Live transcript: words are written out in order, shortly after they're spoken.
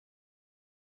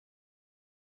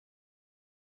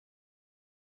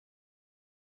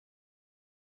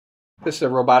This is a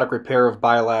robotic repair of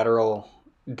bilateral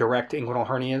direct inguinal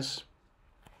hernias.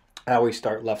 I always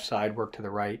start left side, work to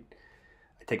the right.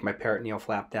 I take my peritoneal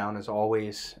flap down as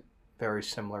always, very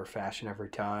similar fashion every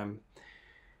time.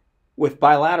 With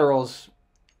bilaterals,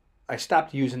 I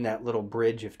stopped using that little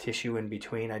bridge of tissue in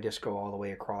between. I just go all the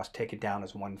way across, take it down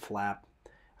as one flap.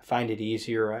 I find it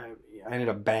easier. I ended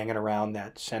up banging around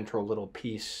that central little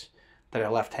piece that I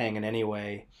left hanging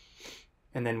anyway.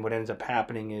 And then what ends up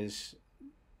happening is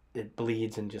it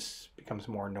bleeds and just becomes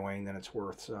more annoying than it's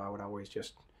worth. So I would always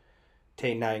just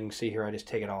take, now you can see here, I just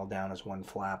take it all down as one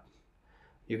flap.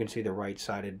 You can see the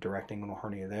right-sided direct inguinal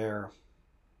hernia there.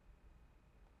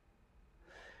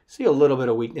 See a little bit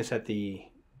of weakness at the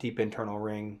deep internal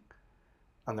ring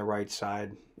on the right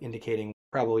side, indicating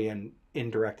probably an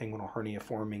indirect inguinal hernia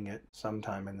forming at some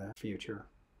time in the future.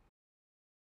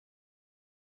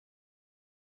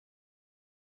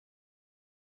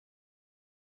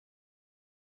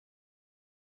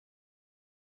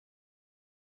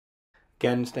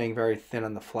 Again, staying very thin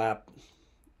on the flap.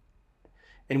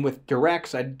 And with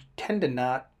directs, I tend to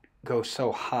not go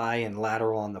so high and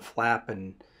lateral on the flap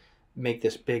and make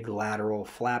this big lateral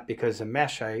flap, because the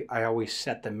mesh, I always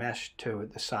set the mesh to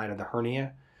the side of the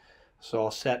hernia. So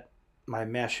I'll set my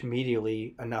mesh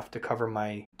medially enough to cover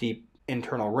my deep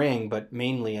internal ring, but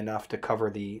mainly enough to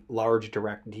cover the large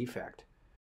direct defect.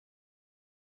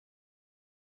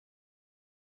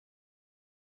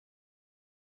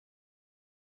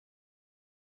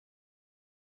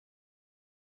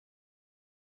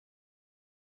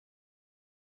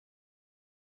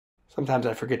 Sometimes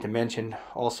I forget to mention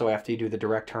also, after you do the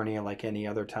direct hernia, like any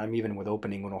other time, even with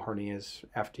open inguinal hernias,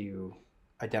 after you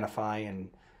identify and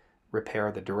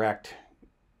repair the direct,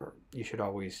 you should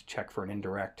always check for an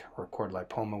indirect or cord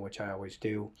lipoma, which I always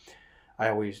do. I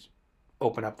always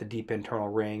open up the deep internal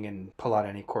ring and pull out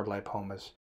any cord lipomas.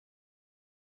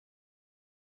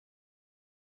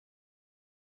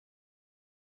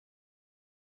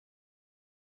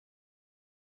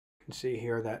 You can see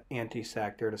here that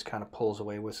anti-sac there just kind of pulls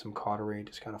away with some cautery,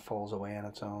 just kind of falls away on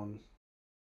its own.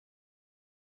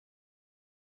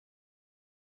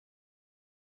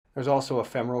 There's also a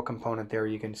femoral component there.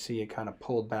 You can see it kind of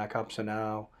pulled back up. So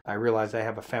now I realize I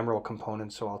have a femoral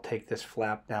component, so I'll take this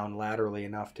flap down laterally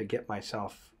enough to get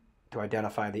myself to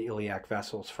identify the iliac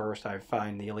vessels first. I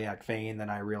find the iliac vein, then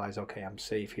I realize, okay, I'm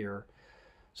safe here.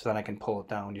 So then I can pull it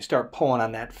down. You start pulling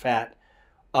on that fat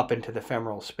up into the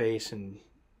femoral space and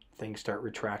things start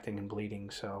retracting and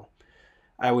bleeding. So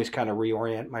I always kind of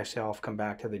reorient myself, come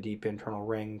back to the deep internal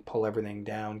ring, pull everything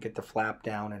down, get the flap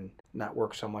down, and not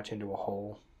work so much into a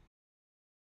hole.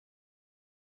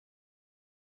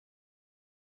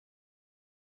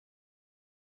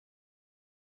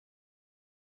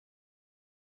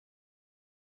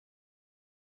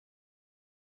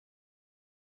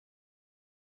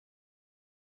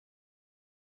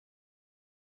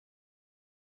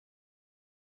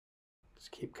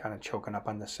 Just keep kind of choking up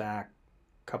on the sac.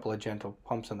 A couple of gentle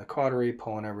pumps on the cautery,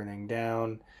 pulling everything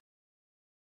down.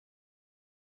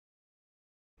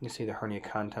 You see the hernia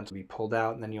contents will be pulled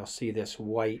out, and then you'll see this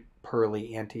white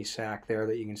pearly anti-sac there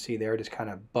that you can see there. Just kind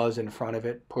of buzz in front of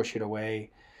it, push it away,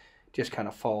 just kind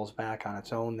of falls back on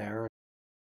its own there.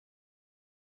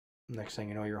 Next thing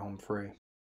you know, you're home free.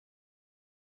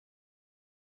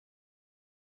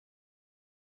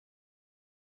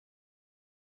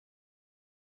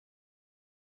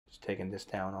 Just taking this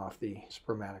down off the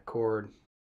spermatic cord.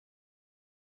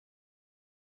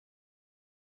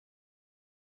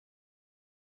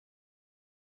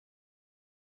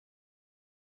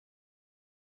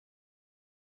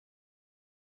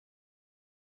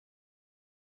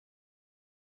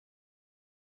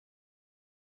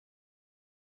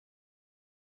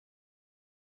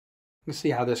 You can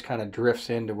see how this kind of drifts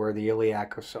into where the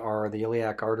iliacs are. The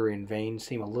iliac artery and vein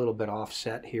seem a little bit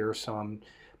offset here, so I'm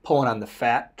pulling on the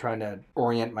fat, trying to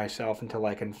orient myself until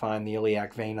I can find the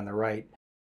iliac vein on the right.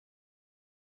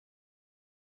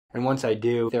 And once I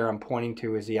do, there I'm pointing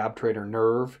to is the obturator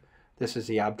nerve. This is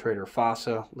the obturator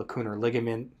fossa, lacunar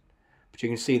ligament. But you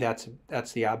can see that's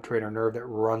the obturator nerve that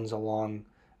runs along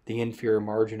the inferior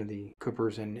margin of the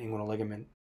Cooper's and inguinal ligament.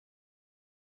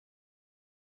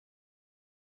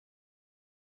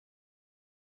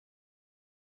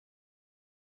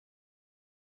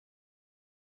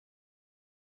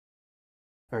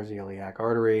 There's the iliac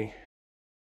artery.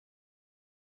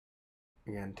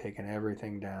 Again, taking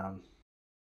everything down.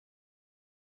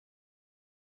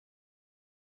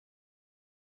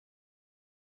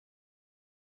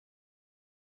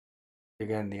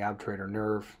 Again, the obturator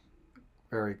nerve,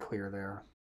 very clear there.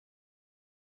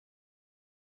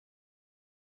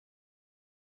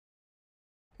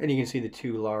 And you can see the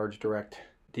two large direct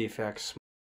defects,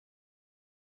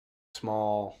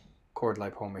 small cord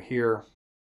lipoma here.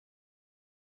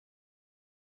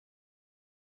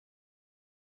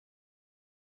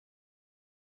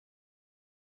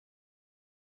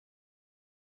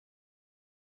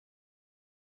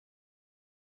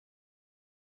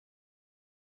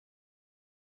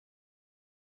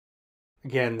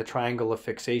 Again, the triangle of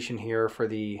fixation here for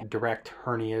the direct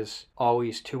hernias,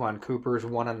 always 2 on Cooper's,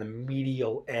 1 on the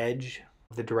medial edge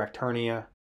of the direct hernia.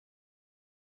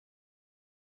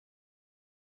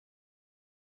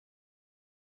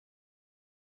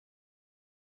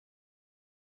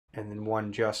 And then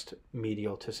 1 just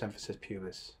medial to symphysis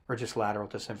pubis, or just lateral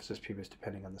to symphysis pubis,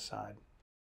 depending on the side.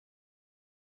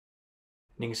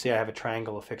 And you can see I have a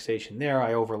triangle of fixation there.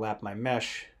 I overlap my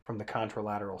mesh from the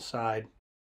contralateral side.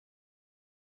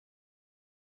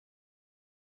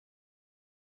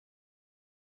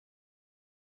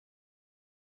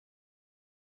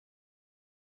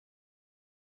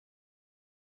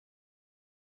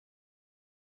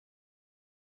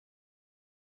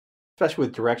 Especially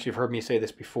with directs, you've heard me say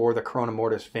this before, the corona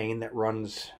mortis vein that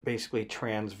runs basically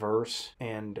transverse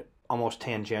and almost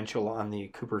tangential on the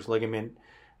Cooper's ligament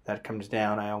that comes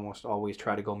down. I almost always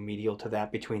try to go medial to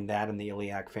that, between that and the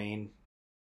iliac vein.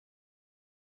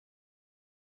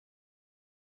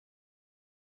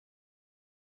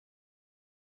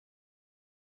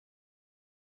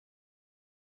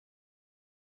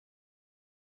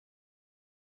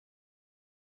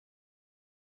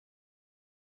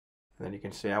 And then you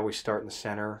can see I always start in the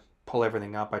center, pull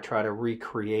everything up. I try to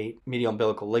recreate medial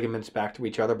umbilical ligaments back to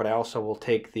each other, but I also will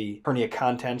take the hernia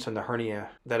contents and the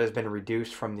hernia that has been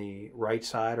reduced from the right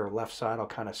side or left side. I'll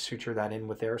kind of suture that in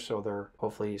with there, so they're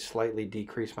hopefully slightly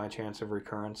decrease my chance of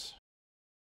recurrence.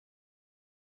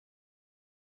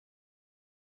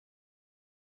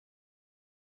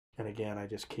 And again, I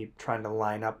just keep trying to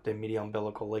line up the medial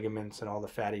umbilical ligaments and all the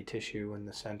fatty tissue in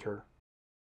the center.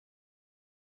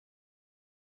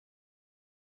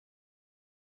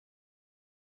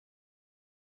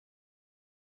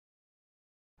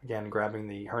 Again, grabbing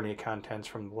the hernia contents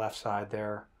from the left side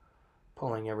there,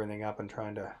 pulling everything up and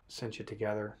trying to cinch it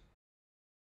together.